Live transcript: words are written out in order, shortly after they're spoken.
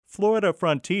Florida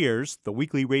Frontiers, the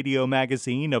weekly radio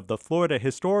magazine of the Florida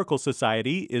Historical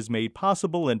Society, is made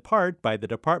possible in part by the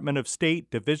Department of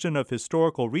State Division of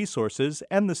Historical Resources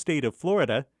and the state of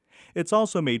Florida. It's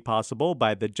also made possible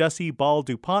by the Jessie Ball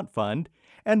DuPont Fund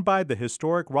and by the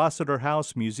historic Rossiter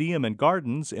House Museum and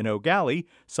Gardens in Eau Gallie,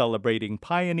 celebrating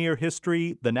pioneer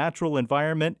history, the natural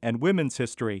environment, and women's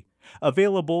history.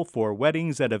 Available for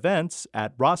weddings and events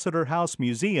at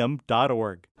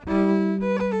rossiterhousemuseum.org.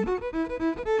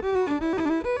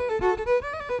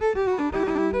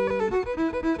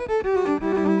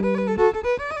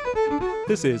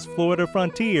 This is Florida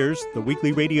Frontiers, the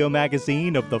weekly radio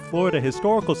magazine of the Florida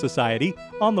Historical Society,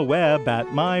 on the web at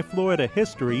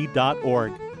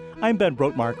myfloridahistory.org. I'm Ben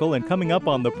Brotmarkle, and coming up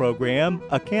on the program,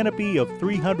 a canopy of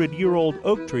 300-year-old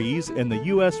oak trees in the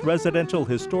U.S. Residential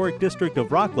Historic District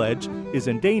of Rockledge is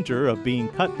in danger of being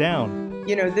cut down.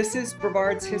 You know, this is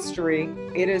Brevard's history.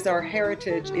 It is our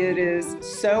heritage. It is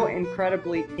so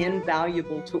incredibly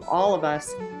invaluable to all of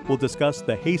us. We'll discuss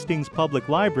the Hastings Public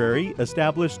Library,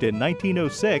 established in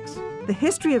 1906. The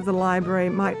history of the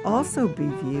library might also be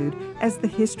viewed as the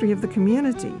history of the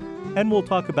community. And we'll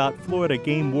talk about Florida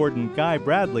Game Warden Guy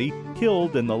Bradley,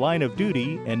 killed in the line of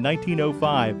duty in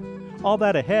 1905. All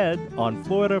that ahead on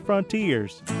Florida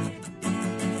Frontiers.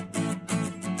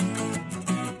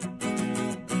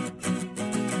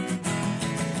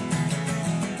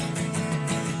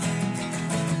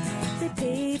 They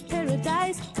paved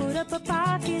paradise, put up a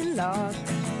parking lot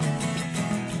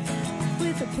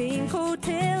with a pink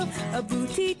hotel, a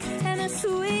boutique, and a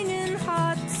swinging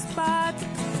hot spot.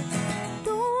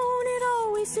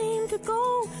 Seem to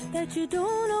go that you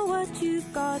don't know what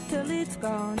you've got till it's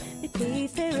gone. They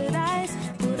paved paradise,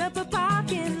 put up a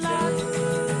parking lot.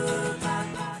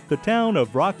 The town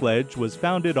of Rockledge was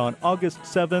founded on August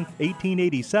 7,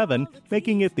 1887,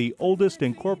 making it the oldest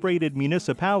incorporated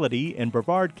municipality in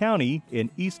Brevard County in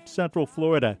east central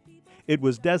Florida. It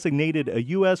was designated a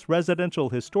U.S. Residential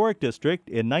Historic District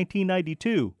in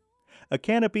 1992. A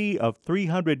canopy of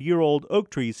 300-year-old oak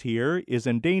trees here is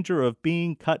in danger of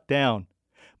being cut down.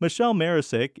 Michelle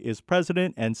Marisick is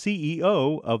president and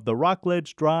CEO of the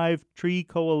Rockledge Drive Tree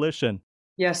Coalition.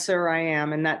 Yes, sir, I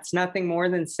am. And that's nothing more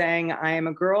than saying I am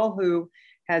a girl who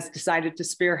has decided to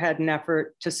spearhead an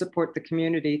effort to support the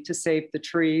community to save the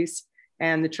trees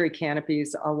and the tree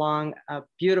canopies along a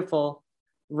beautiful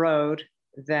road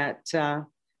that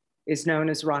is known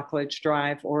as Rockledge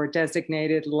Drive, or a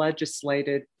designated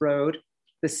legislated road,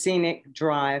 the Scenic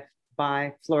Drive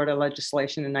by Florida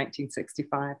legislation in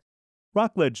 1965.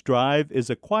 Rockledge Drive is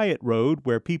a quiet road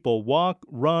where people walk,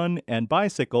 run, and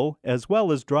bicycle, as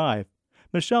well as drive.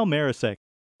 Michelle Marisick.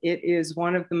 It is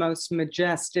one of the most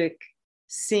majestic,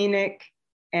 scenic,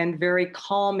 and very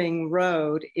calming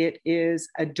road. It is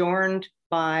adorned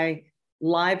by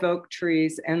live oak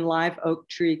trees and live oak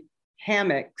tree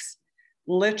hammocks,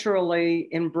 literally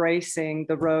embracing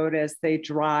the road as they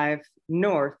drive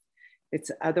north.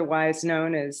 It's otherwise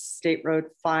known as State Road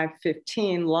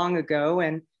 515 long ago,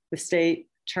 and the state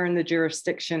turned the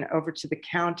jurisdiction over to the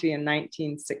county in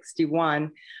 1961,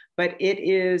 but it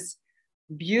is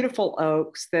beautiful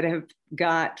oaks that have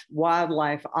got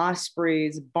wildlife,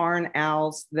 ospreys, barn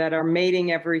owls that are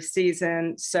mating every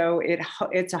season. So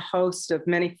it's a host of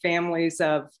many families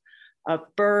of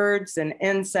birds and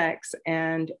insects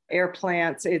and air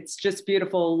plants. It's just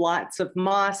beautiful, lots of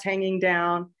moss hanging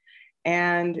down.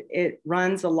 And it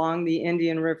runs along the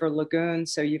Indian River Lagoon.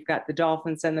 So you've got the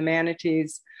dolphins and the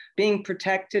manatees being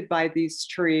protected by these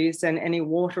trees and any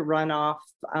water runoff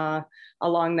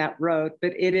along that road.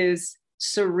 But it is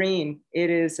serene. It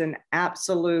is an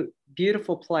absolute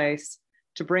beautiful place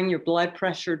to bring your blood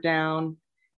pressure down,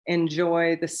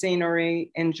 enjoy the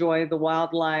scenery, enjoy the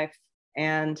wildlife,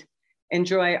 and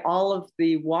enjoy all of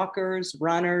the walkers,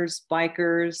 runners,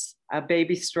 bikers,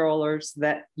 baby strollers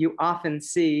that you often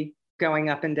see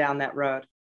going up and down that road.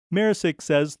 Marisick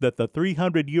says that the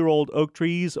 300-year-old oak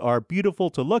trees are beautiful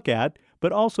to look at,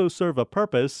 but also serve a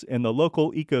purpose in the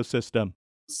local ecosystem.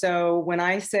 So when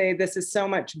I say this is so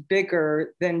much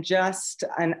bigger than just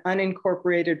an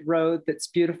unincorporated road that's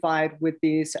beautified with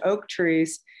these oak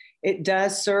trees, it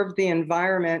does serve the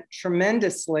environment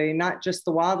tremendously, not just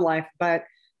the wildlife, but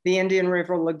the Indian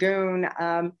River Lagoon.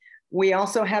 We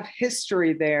also have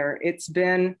history there. It's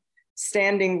been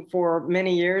standing for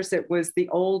many years. It was the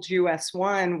old US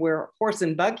 1 where horse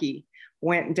and buggy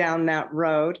went down that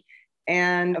road.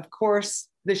 And of course,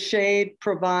 the shade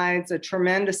provides a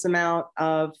tremendous amount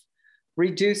of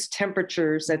reduced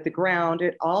temperatures at the ground.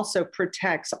 It also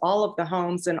protects all of the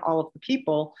homes and all of the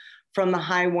people from the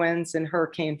high winds and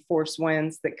hurricane force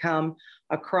winds that come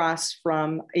across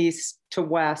from east to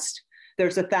west.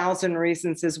 There's 1,000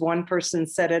 reasons, as one person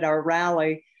said at our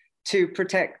rally, to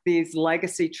protect these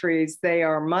legacy trees. They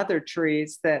are mother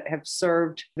trees that have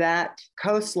served that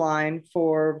coastline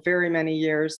for very many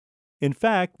years. In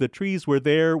fact, the trees were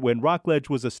there when Rockledge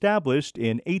was established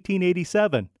in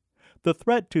 1887. The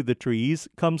threat to the trees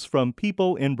comes from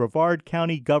people in Brevard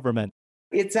County government.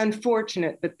 It's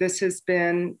unfortunate, but this has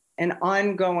been an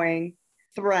ongoing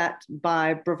threat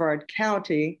by Brevard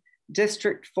County,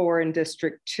 District 4 and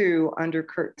District 2 under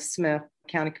Kurt Smith,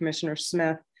 County Commissioner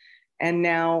Smith, and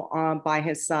now by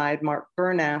his side, Mark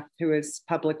Bernath, who is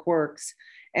Public Works.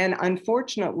 And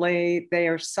unfortunately, they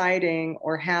are citing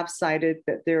or have cited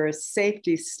that there is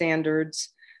safety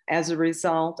standards as a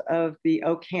result of the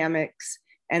oak hammocks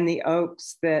and the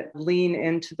oaks that lean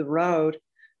into the road.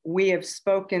 We have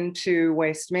spoken to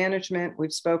Waste Management,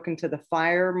 we've spoken to the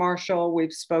fire marshal,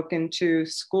 we've spoken to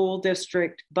school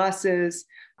district buses.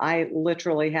 I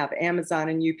literally have Amazon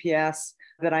and UPS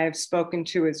that I have spoken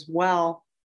to as well,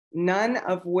 none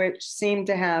of which seem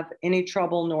to have any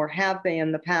trouble, nor have they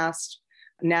in the past,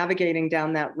 navigating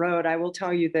down that road. I will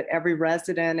tell you that every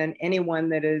resident and anyone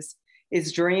that is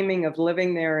dreaming of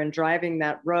living there and driving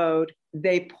that road,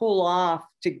 they pull off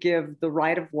to give the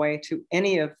right of way to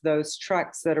any of those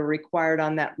trucks that are required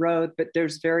on that road, but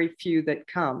there's very few that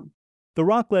come. The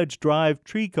Rockledge Drive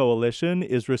Tree Coalition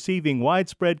is receiving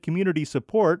widespread community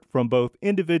support from both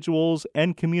individuals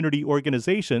and community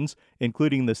organizations,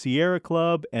 including the Sierra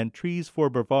Club and Trees for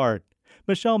Brevard.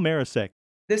 Michelle Marisick.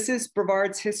 This is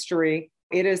Brevard's history.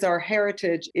 It is our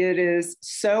heritage. It is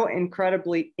so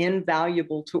incredibly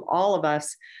invaluable to all of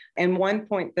us. And one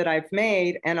point that I've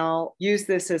made, and I'll use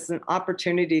this as an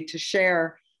opportunity to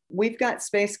share, we've got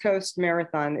Space Coast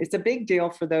Marathon. It's a big deal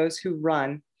for those who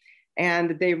run.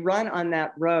 And they run on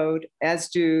that road, as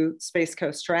do Space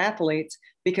Coast triathletes,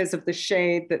 because of the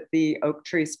shade that the oak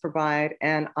trees provide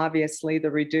and obviously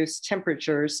the reduced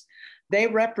temperatures. They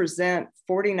represent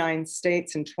 49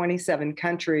 states and 27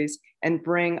 countries and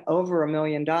bring over $1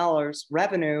 million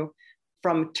revenue.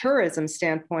 From a tourism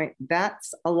standpoint,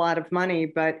 that's a lot of money,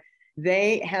 but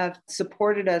they have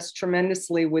supported us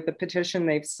tremendously with the petition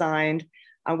they've signed.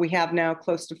 We have now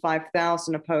close to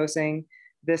 5,000 opposing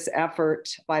this effort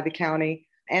by the county.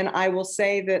 And I will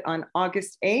say that on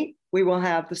August 8th, we will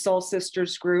have the Soul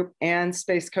Sisters group and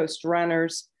Space Coast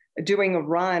Runners doing a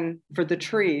run for the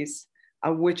trees,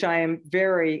 which I am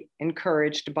very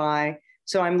encouraged by.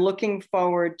 So I'm looking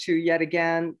forward to, yet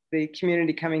again, the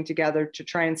community coming together to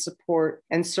try and support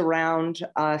and surround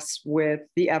us with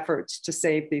the efforts to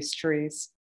save these trees.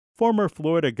 Former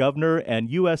Florida Governor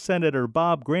and U.S. Senator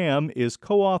Bob Graham is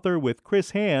co-author with Chris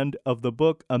Hand of the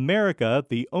book America,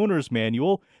 the Owner's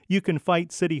Manual, You Can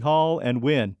Fight City Hall and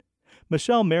Win.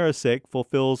 Michelle Marisick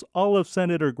fulfills all of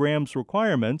Senator Graham's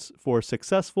requirements for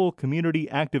successful community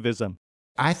activism.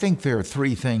 I think there are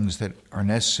three things that are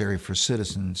necessary for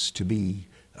citizens to be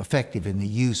effective in the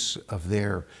use of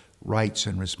their rights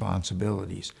and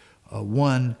responsibilities.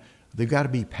 One, they've got to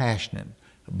be passionate.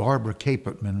 Barbara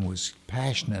Capertman was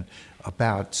passionate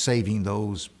about saving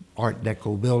those Art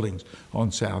Deco buildings on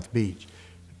South Beach.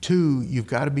 Two, you've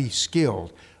got to be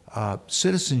skilled.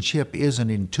 Citizenship isn't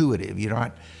intuitive. You're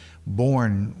not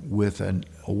born with an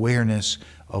awareness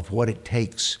of what it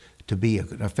takes to be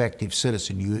an effective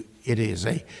citizen. It is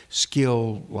a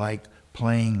skill like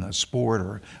playing a sport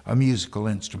or a musical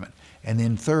instrument. And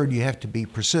then third, you have to be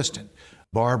persistent.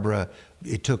 Barbara,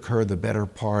 it took her the better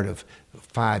part of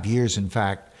 5 years. In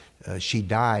fact, she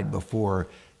died before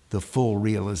the full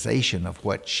realization of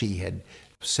what she had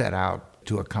set out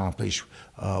to accomplish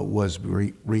was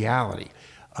reality.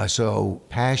 So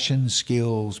passion,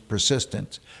 skills,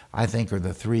 persistence, I think are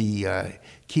the three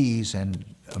keys, and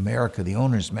America, the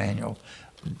Owner's Manual,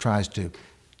 tries to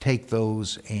take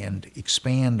those and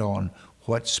expand on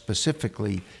what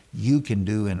specifically you can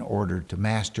do in order to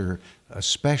master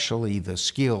especially the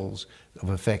skills of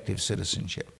effective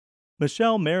citizenship.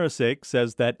 Michelle Marisick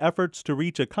says that efforts to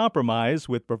reach a compromise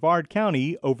with Brevard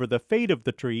County over the fate of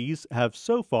the trees have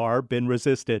so far been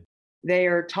resisted. They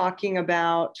are talking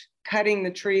about cutting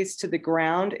the trees to the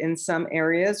ground in some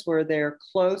areas where they're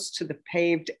close to the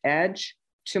paved edge.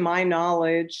 To my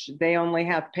knowledge, they only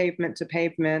have pavement to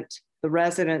pavement. The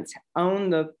residents own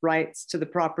the rights to the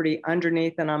property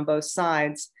underneath and on both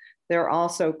sides. They're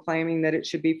also claiming that it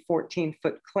should be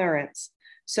 14-foot clearance.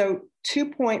 So 2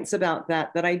 points about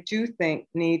that I do think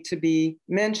need to be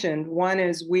mentioned. One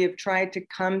is we have tried to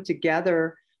come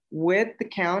together with the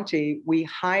county. We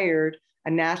hired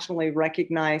a nationally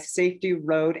recognized safety,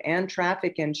 road, and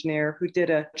traffic engineer who did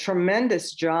a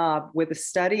tremendous job with a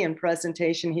study and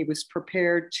presentation he was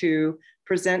prepared to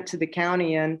present to the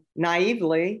county. And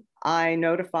naively, I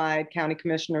notified County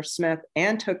Commissioner Smith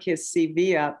and took his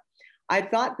CV up. I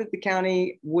thought that the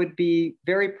county would be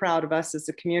very proud of us as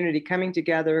a community coming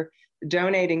together,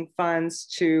 donating funds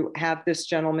to have this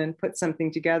gentleman put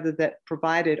something together that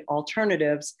provided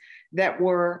alternatives that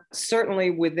were certainly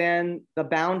within the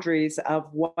boundaries of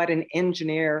what an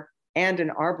engineer and an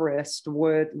arborist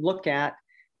would look at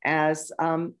as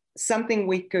something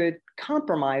we could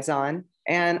compromise on.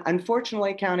 And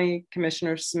unfortunately, County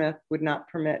Commissioner Smith would not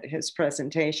permit his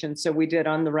presentation. So we did,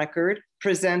 on the record,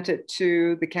 present it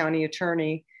to the county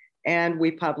attorney, and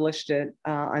we published it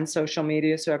on social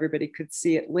media so everybody could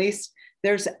see. At least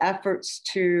there's efforts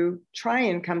to try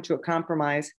and come to a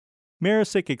compromise.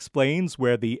 Marisick explains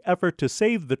where the effort to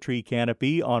save the tree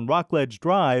canopy on Rockledge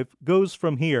Drive goes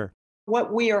from here.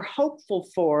 What we are hopeful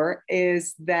for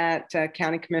is that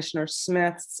County Commissioner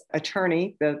Smith's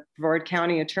attorney, the Brevard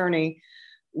County attorney,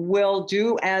 will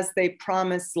do as they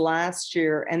promised last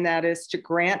year, and that is to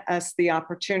grant us the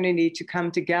opportunity to come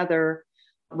together.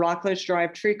 Rockledge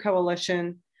Drive Tree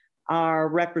Coalition, our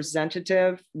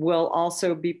representative, will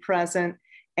also be present,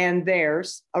 and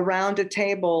theirs, around a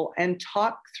table and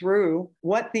talk through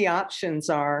what the options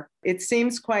are. It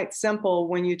seems quite simple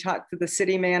when you talk to the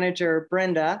city manager,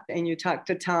 Brenda, and you talk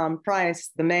to Tom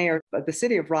Price, the mayor of the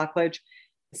city of Rockledge.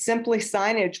 Simply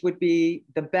signage would be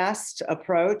the best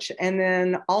approach. And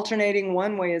then alternating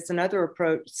one way is another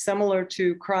approach, similar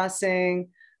to crossing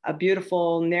a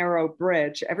beautiful narrow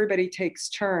bridge. Everybody takes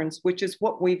turns, which is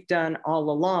what we've done all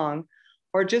along,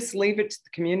 or just leave it to the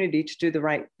community to do the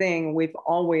right thing. We've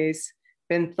always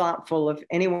been thoughtful of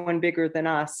anyone bigger than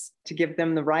us to give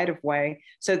them the right of way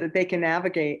so that they can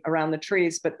navigate around the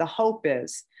trees. But the hope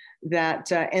is that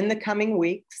in the coming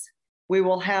weeks, we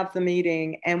will have the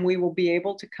meeting and we will be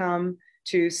able to come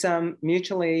to some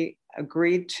mutually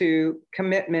agreed to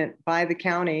commitment by the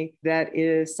county that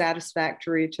is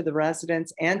satisfactory to the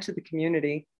residents and to the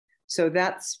community. So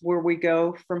that's where we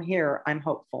go from here, I'm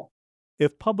hopeful.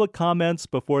 If public comments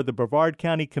before the Brevard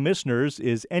County Commissioners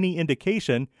is any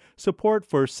indication, support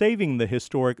for saving the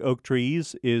historic oak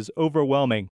trees is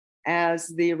overwhelming. As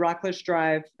the Rockledge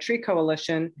Drive Tree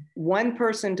Coalition, one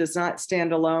person does not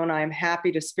stand alone. I'm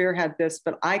happy to spearhead this,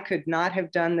 but I could not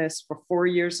have done this for 4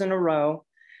 years in a row.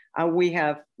 We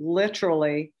have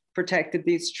literally protected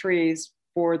these trees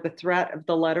for the threat of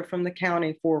the letter from the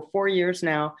county for 4 years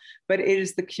now, but it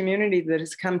is the community that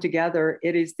has come together.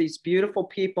 It is these beautiful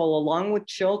people, along with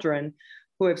children,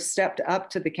 who have stepped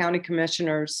up to the county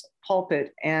commissioner's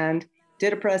pulpit and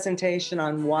did a presentation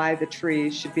on why the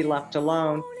trees should be left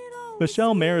alone.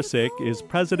 Michelle Marisick is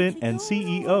president and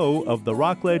CEO of the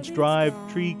Rockledge Drive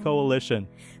Tree Coalition.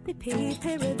 They paved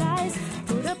paradise,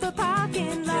 put up a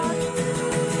parking lot.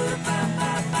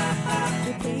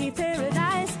 They paved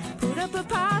paradise, put up a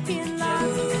parking lot.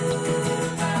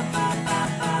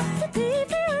 They paved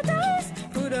paradise,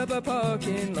 put up a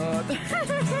parking lot.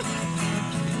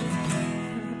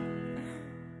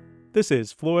 This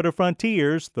is Florida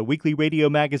Frontiers, the weekly radio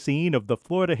magazine of the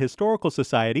Florida Historical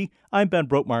Society. I'm Ben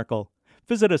Brotmarkle.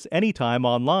 Visit us anytime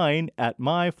online at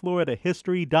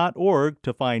myfloridahistory.org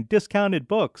to find discounted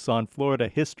books on Florida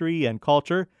history and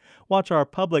culture, watch our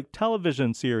public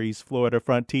television series Florida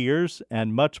Frontiers,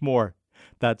 and much more.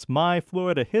 That's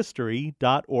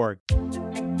myfloridahistory.org.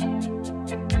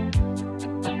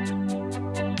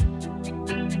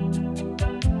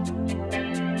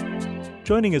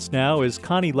 Joining us now is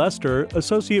Connie Lester,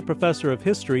 Associate Professor of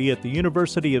History at the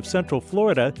University of Central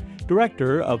Florida,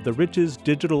 Director of the Riches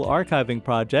Digital Archiving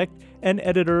Project, and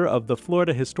editor of the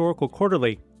Florida Historical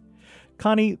Quarterly.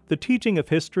 Connie, the teaching of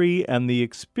history and the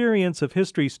experience of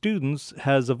history students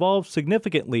has evolved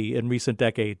significantly in recent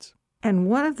decades. And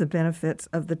one of the benefits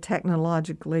of the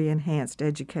technologically enhanced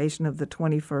education of the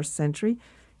 21st century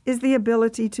is the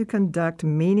ability to conduct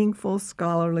meaningful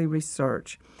scholarly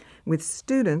research with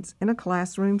students in a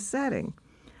classroom setting.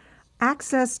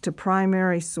 Access to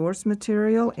primary source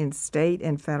material in state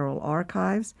and federal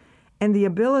archives, and the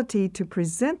ability to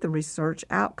present the research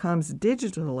outcomes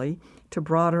digitally to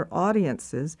broader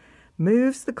audiences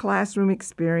moves the classroom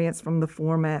experience from the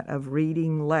format of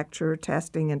reading, lecture,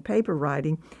 testing, and paper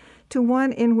writing to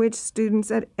one in which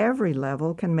students at every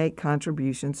level can make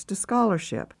contributions to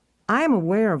scholarship. I am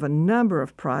aware of a number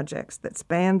of projects that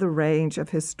span the range of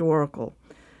historical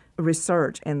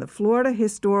research, and the Florida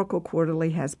Historical Quarterly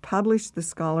has published the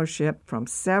scholarship from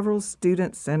several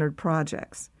student-centered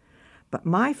projects. But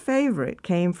my favorite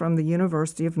came from the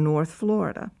University of North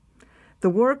Florida.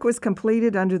 The work was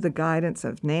completed under the guidance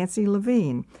of Nancy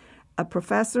Levine, a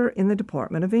professor in the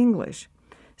Department of English.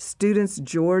 Students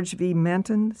George V.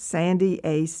 Menton, Sandy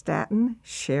A. Staton,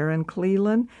 Sharon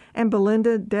Cleland, and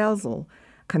Belinda Delzel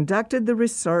conducted the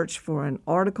research for an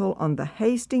article on the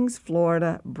Hastings,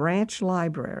 Florida branch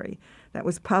library that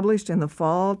was published in the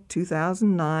fall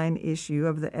 2009 issue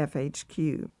of the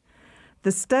FHQ.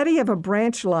 The study of a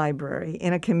branch library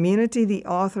in a community the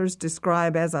authors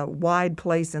describe as a wide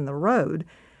place in the road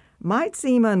might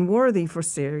seem unworthy for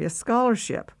serious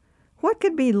scholarship. What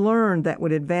could be learned that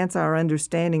would advance our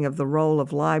understanding of the role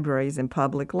of libraries in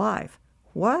public life?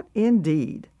 What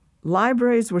indeed?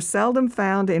 Libraries were seldom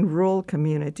found in rural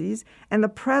communities, and the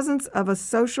presence of a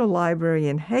social library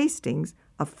in Hastings,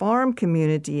 a farm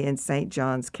community in St.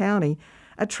 Johns County,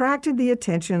 attracted the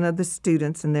attention of the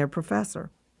students and their professor.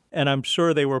 And I'm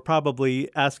sure they were probably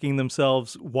asking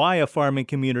themselves why a farming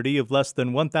community of less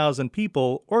than 1,000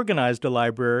 people organized a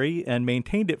library and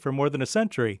maintained it for more than a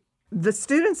century. The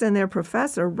students and their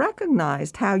professor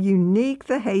recognized how unique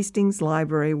the Hastings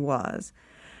Library was.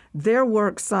 Their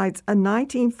work cites a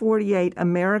 1948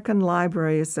 American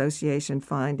Library Association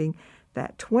finding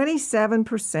that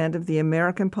 27% of the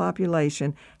American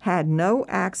population had no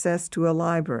access to a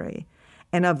library,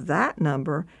 and of that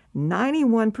number,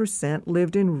 91%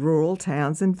 lived in rural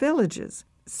towns and villages.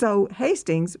 So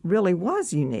Hastings really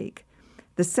was unique.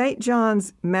 The St.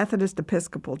 John's Methodist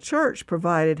Episcopal Church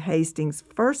provided Hastings'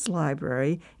 first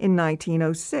library in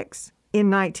 1906. In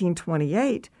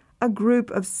 1928, a group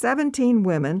of 17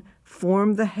 women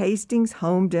formed the Hastings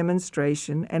Home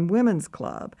Demonstration and Women's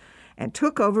Club and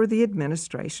took over the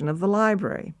administration of the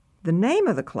library. The name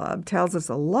of the club tells us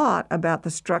a lot about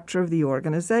the structure of the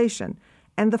organization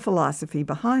and the philosophy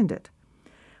behind it.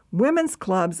 Women's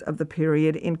clubs of the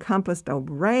period encompassed a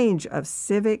range of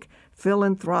civic,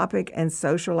 philanthropic, and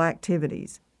social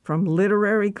activities, from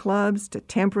literary clubs to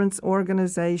temperance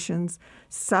organizations,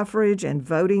 suffrage and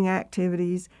voting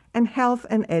activities, and health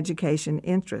and education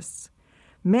interests.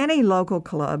 Many local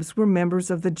clubs were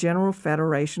members of the General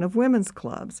Federation of Women's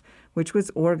Clubs, which was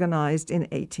organized in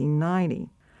 1890.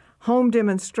 Home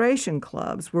demonstration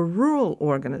clubs were rural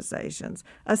organizations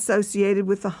associated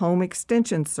with the Home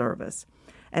Extension Service,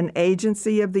 an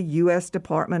agency of the U.S.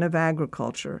 Department of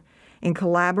Agriculture, in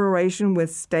collaboration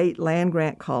with state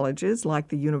land-grant colleges like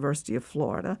the University of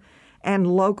Florida and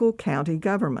local county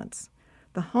governments.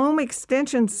 The Home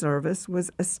Extension Service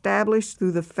was established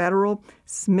through the federal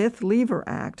Smith-Lever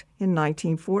Act in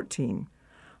 1914.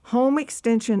 Home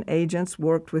extension agents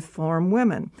worked with farm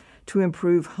women to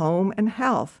improve home and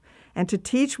health and to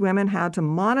teach women how to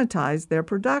monetize their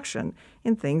production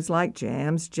in things like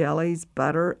jams, jellies,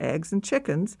 butter, eggs, and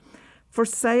chickens for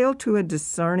sale to a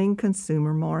discerning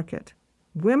consumer market.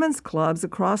 Women's clubs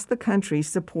across the country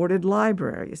supported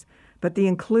libraries, but the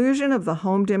inclusion of the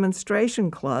home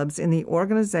demonstration clubs in the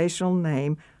organizational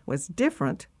name was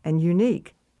different and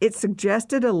unique. It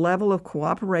suggested a level of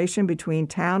cooperation between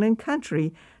town and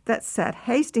country that set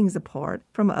Hastings apart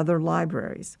from other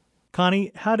libraries.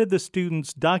 Connie, how did the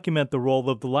students document the role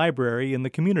of the library in the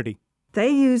community? They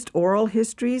used oral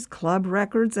histories, club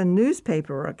records, and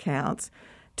newspaper accounts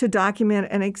to document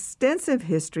an extensive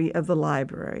history of the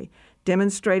library,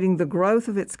 demonstrating the growth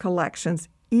of its collections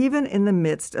even in the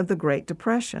midst of the Great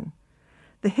Depression.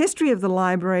 The history of the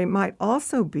library might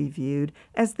also be viewed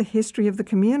as the history of the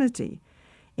community.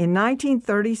 In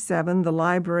 1937, the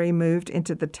library moved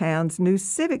into the town's new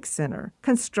Civic Center,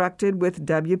 constructed with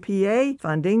WPA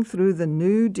funding through the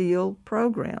New Deal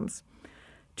programs.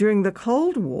 During the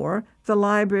Cold War, the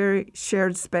library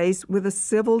shared space with a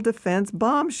civil defense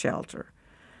bomb shelter.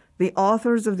 The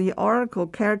authors of the article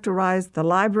characterized the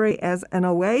library as an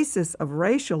oasis of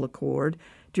racial accord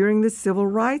during the Civil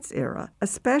Rights era,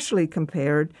 especially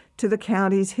compared to the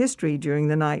county's history during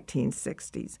the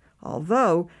 1960s,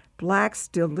 although blacks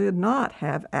still did not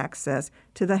have access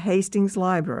to the Hastings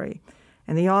Library,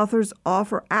 and the authors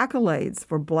offer accolades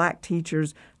for black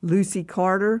teachers Lucy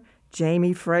Carter,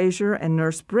 Jamie Frazier, and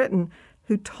Nurse Britton,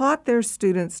 who taught their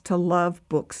students to love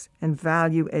books and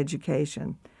value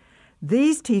education.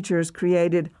 These teachers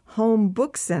created home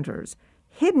book centers,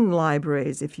 hidden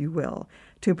libraries, if you will,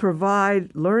 to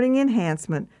provide learning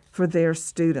enhancement for their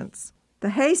students. The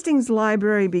Hastings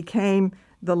Library became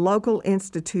the local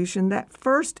institution that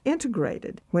first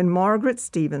integrated when Margaret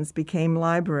Stevens became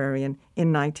librarian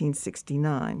in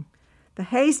 1969. The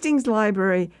Hastings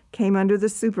Library came under the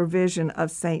supervision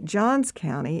of St. Johns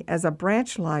County as a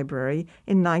branch library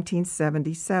in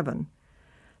 1977.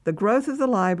 The growth of the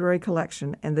library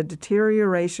collection and the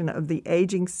deterioration of the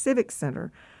aging Civic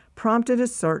Center prompted a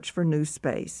search for new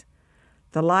space.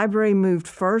 The library moved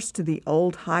first to the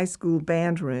old high school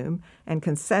band room and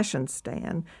concession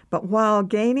stand, but while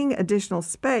gaining additional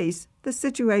space, the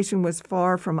situation was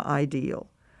far from ideal.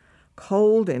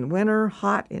 Cold in winter,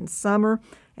 hot in summer,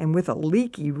 and with a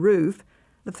leaky roof,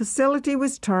 The facility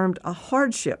was termed a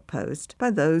hardship post by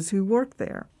those who worked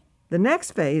there. The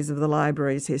next phase of the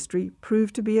library's history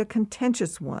proved to be a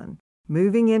contentious one.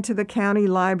 Moving into the county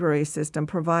library system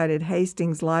provided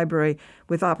Hastings Library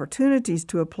with opportunities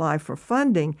to apply for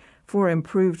funding for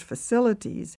improved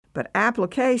facilities, but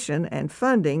application and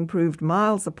funding proved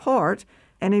miles apart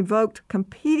and evoked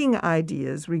competing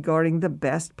ideas regarding the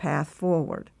best path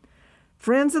forward.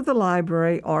 Friends of the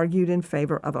library argued in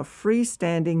favor of a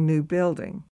freestanding new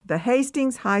building. The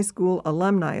Hastings High School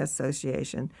Alumni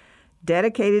Association,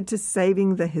 dedicated to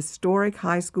saving the historic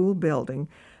high school building,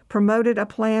 promoted a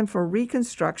plan for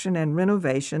reconstruction and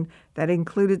renovation that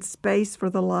included space for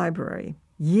the library.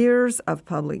 Years of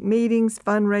public meetings,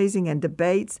 fundraising, and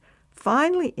debates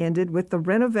finally ended with the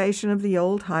renovation of the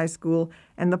old high school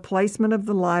and the placement of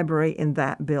the library in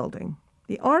that building.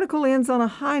 The article ends on a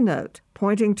high note,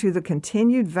 pointing to the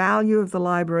continued value of the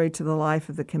library to the life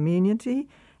of the community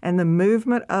and the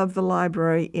movement of the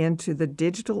library into the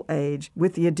digital age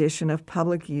with the addition of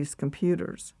public use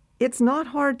computers. It's not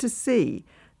hard to see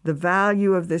the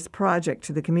value of this project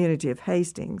to the community of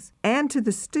Hastings and to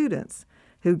the students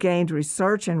who gained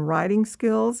research and writing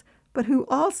skills, but who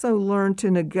also learned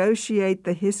to negotiate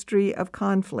the history of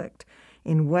conflict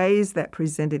in ways that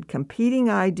presented competing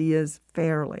ideas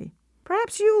fairly.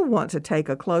 Perhaps you'll want to take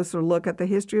a closer look at the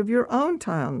history of your own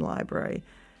town library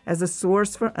as a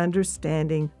source for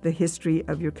understanding the history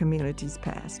of your community's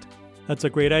past. That's a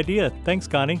great idea. Thanks,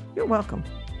 Connie. You're welcome.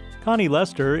 Connie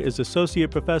Lester is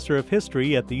Associate Professor of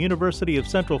History at the University of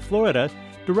Central Florida,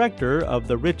 Director of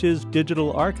the Riches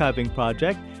Digital Archiving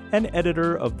Project, and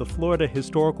editor of the Florida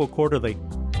Historical Quarterly.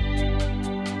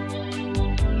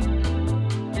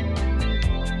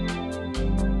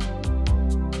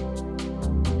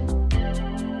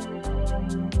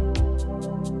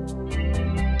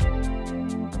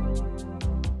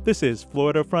 This is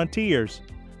Florida Frontiers.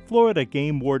 Florida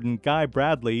Game Warden Guy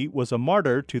Bradley was a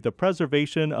martyr to the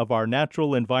preservation of our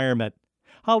natural environment.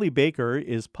 Holly Baker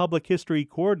is Public History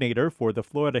Coordinator for the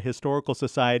Florida Historical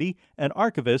Society and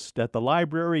archivist at the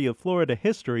Library of Florida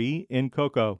History in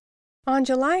Cocoa. On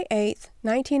July 8,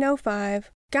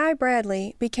 1905, Guy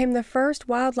Bradley became the first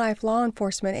wildlife law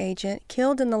enforcement agent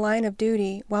killed in the line of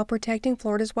duty while protecting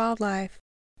Florida's wildlife.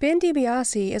 Ben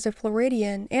DiBiase is a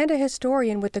Floridian and a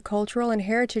historian with the Cultural and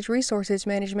Heritage Resources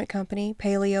Management Company,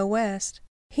 Paleo West.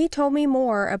 He told me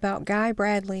more about Guy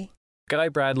Bradley. Guy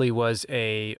Bradley was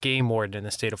a game warden in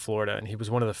the state of Florida, and he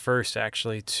was one of the first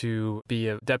actually to be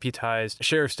a deputized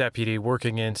sheriff's deputy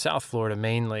working in South Florida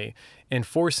mainly,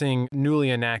 enforcing newly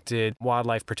enacted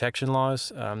wildlife protection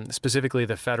laws, specifically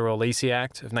the Federal Lacey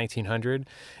Act of 1900,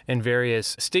 and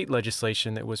various state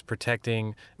legislation that was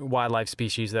protecting wildlife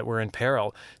species that were in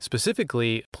peril,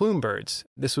 specifically plume birds.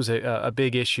 This was a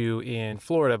big issue in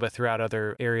Florida, but throughout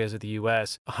other areas of the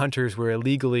U.S. Hunters were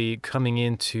illegally coming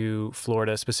into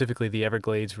Florida, specifically the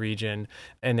Everglades region,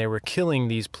 and they were killing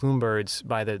these plume birds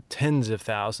by the tens of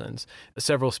thousands.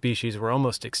 Several species were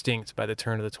almost extinct by the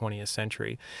turn of the 20th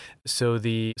century. So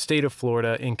the state of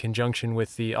Florida, in conjunction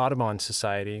with the Audubon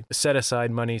Society, set aside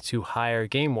money to hire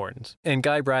game wardens. And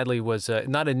Guy Bradley was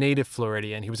not a native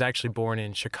Floridian. He was actually born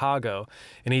in Chicago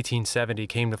in 1870,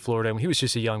 came to Florida when he was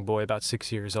just a young boy, about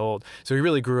 6 years old. So he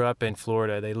really grew up in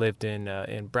Florida. They lived in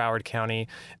Broward County,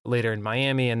 later in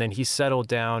Miami, and then he settled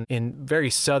down in very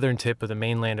southern tip of the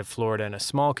mainland of Florida in a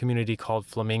small community called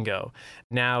Flamingo.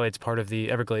 Now it's part of the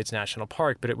Everglades National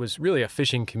Park, but it was really a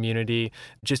fishing community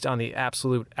just on the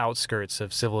absolute outskirts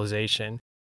of civilization.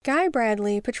 Guy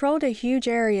Bradley patrolled a huge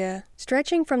area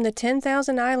stretching from the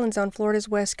 10,000 islands on Florida's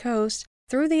west coast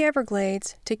through the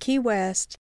Everglades to Key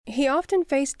West. He often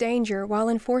faced danger while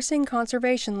enforcing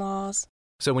conservation laws.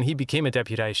 So when he became a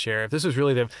deputized sheriff, this was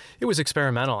really it was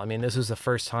experimental. I mean, this was the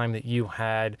first time that you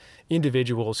had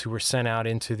individuals who were sent out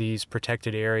into these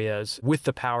protected areas with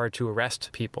the power to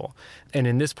arrest people. And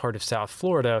in this part of South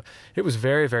Florida, it was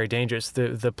very, very dangerous.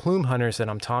 The plume hunters that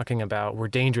I'm talking about were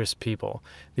dangerous people.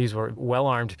 These were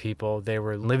well-armed people. They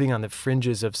were living on the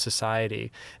fringes of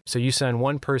society. So you send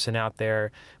one person out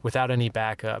there without any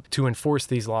backup to enforce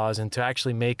these laws and to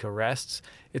actually make arrests.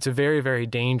 It's a very, very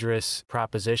dangerous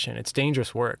proposition. It's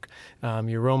dangerous work.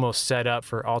 You're almost set up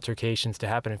for altercations to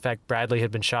happen. In fact, Bradley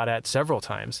had been shot at several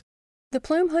times. The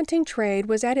plume hunting trade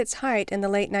was at its height in the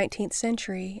late 19th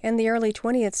century and the early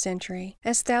 20th century,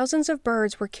 as thousands of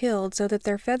birds were killed so that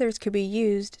their feathers could be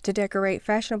used to decorate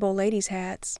fashionable ladies'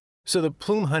 hats. So the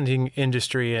plume hunting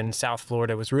industry in South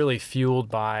Florida was really fueled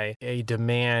by a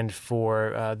demand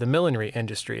for the millinery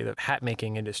industry, the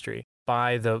hat-making industry.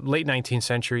 By the late 19th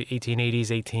century, 1880s,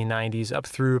 1890s, up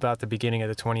through about the beginning of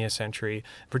the 20th century,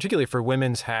 particularly for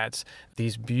women's hats,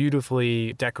 these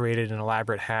beautifully decorated and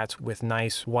elaborate hats with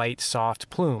nice white soft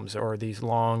plumes or these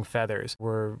long feathers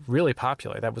were really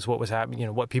popular. That was what was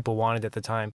happening, what people wanted at the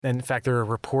time. And in fact, there are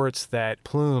reports that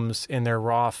plumes in their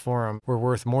raw form were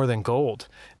worth more than gold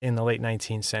in the late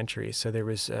 19th century. So there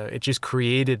was, it just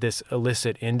created this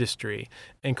illicit industry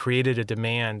and created a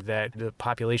demand that the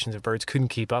populations of birds couldn't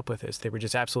keep up with this. They were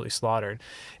just absolutely slaughtered.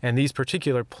 And these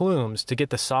particular plumes, to get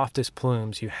the softest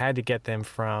plumes, you had to get them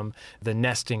from the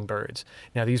nesting birds.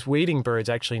 Now, these wading birds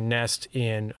actually nest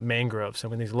in mangroves,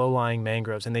 so in these low-lying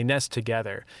mangroves, and they nest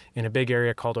together in a big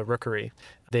area called a rookery.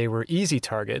 They were easy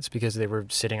targets because they were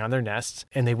sitting on their nests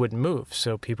and they wouldn't move.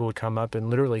 So people would come up and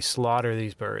literally slaughter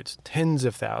these birds, tens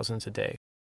of thousands a day.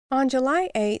 On July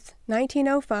 8,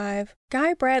 1905,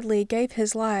 Guy Bradley gave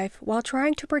his life while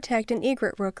trying to protect an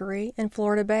egret rookery in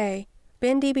Florida Bay.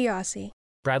 Ben DiBiase.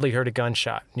 Bradley heard a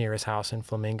gunshot near his house in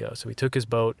Flamingo, so he took his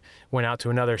boat, went out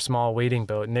to another small wading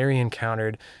boat, and there he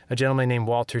encountered a gentleman named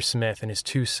Walter Smith and his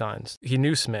two sons. He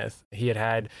knew Smith. He had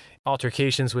had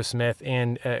altercations with Smith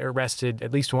and arrested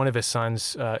at least one of his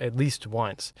sons at least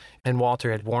once. And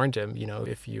Walter had warned him,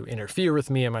 if you interfere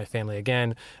with me and my family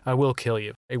again, I will kill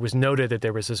you. It was noted that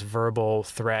there was this verbal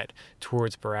threat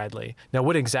towards Bradley. Now,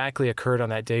 what exactly occurred on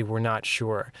that day, we're not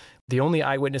sure. The only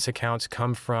eyewitness accounts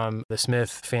come from the Smith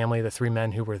family, the three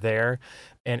men who were there.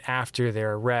 And after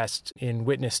their arrest, in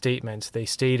witness statements, they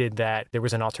stated that there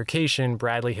was an altercation.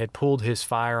 Bradley had pulled his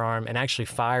firearm and actually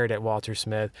fired at Walter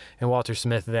Smith, and Walter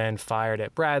Smith then fired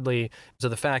at Bradley. So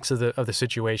the facts of the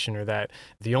situation are that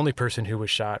the only person who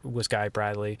was shot was Guy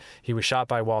Bradley. He was shot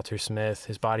by Walter Smith.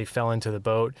 His body fell into the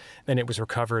boat, and it was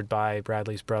recovered by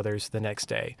Bradley's brothers the next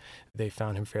day. They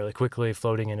found him fairly quickly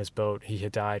floating in his boat. He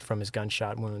had died from his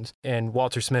gunshot wounds. And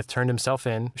Walter Smith turned himself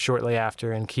in shortly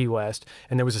after in Key West,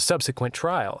 and there was a subsequent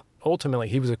trial. Ultimately,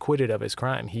 he was acquitted of his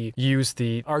crime. He used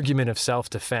the argument of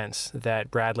self-defense that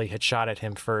Bradley had shot at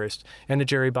him first, and the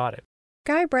jury bought it.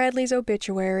 Guy Bradley's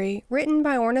obituary, written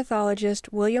by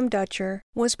ornithologist William Dutcher,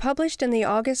 was published in the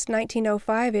August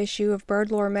 1905 issue of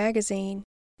BirdLore magazine.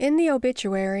 In the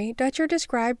obituary, Dutcher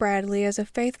described Bradley as a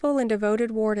faithful and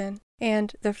devoted warden,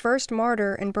 and the first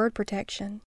martyr in bird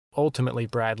protection. Ultimately,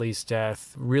 Bradley's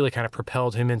death really kind of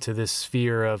propelled him into this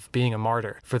sphere of being a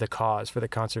martyr for the cause, for the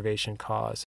conservation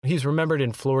cause. He's remembered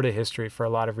in Florida history for a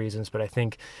lot of reasons, but I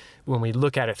think when we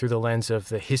look at it through the lens of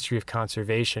the history of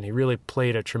conservation, he really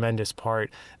played a tremendous part,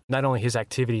 not only his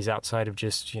activities outside of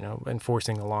just,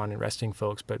 enforcing the law and arresting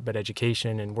folks, but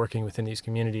education and working within these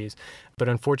communities. But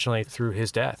unfortunately, through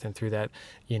his death and through that,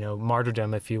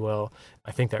 martyrdom, if you will,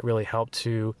 I think that really helped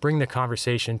to bring the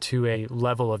conversation to a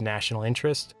level of national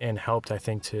interest and helped, I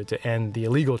think, to end the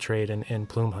illegal trade in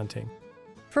plume hunting.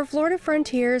 For Florida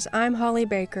Frontiers, I'm Holly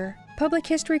Baker, Public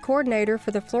History Coordinator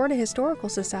for the Florida Historical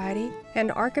Society and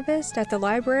Archivist at the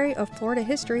Library of Florida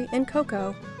History in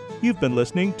Cocoa. You've been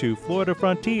listening to Florida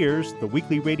Frontiers, the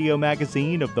weekly radio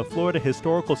magazine of the Florida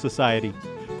Historical Society.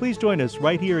 Please join us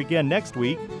right here again next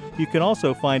week. You can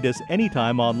also find us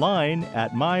anytime online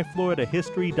at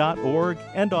myfloridahistory.org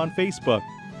and on Facebook.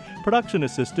 Production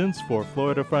assistance for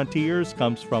Florida Frontiers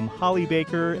comes from Holly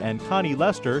Baker and Connie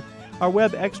Lester. Our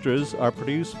web extras are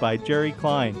produced by Jerry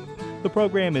Klein. The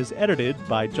program is edited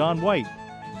by John White.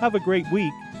 Have a great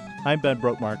week. I'm Ben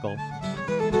Brotmarkle.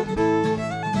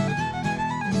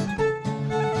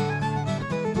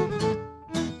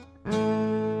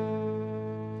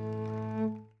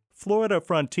 Florida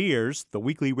Frontiers, the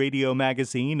weekly radio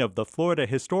magazine of the Florida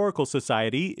Historical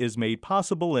Society, is made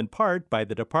possible in part by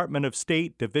the Department of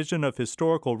State Division of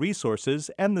Historical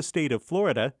Resources and the state of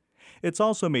Florida. It's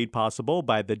also made possible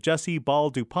by the Jesse Ball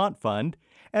DuPont Fund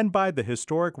and by the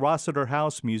historic Rossiter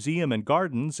House Museum and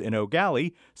Gardens in Eau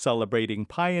Gallie, celebrating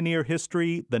pioneer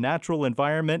history, the natural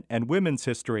environment, and women's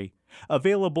history.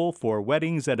 Available for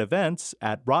weddings and events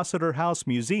at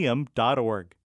rossiterhousemuseum.org.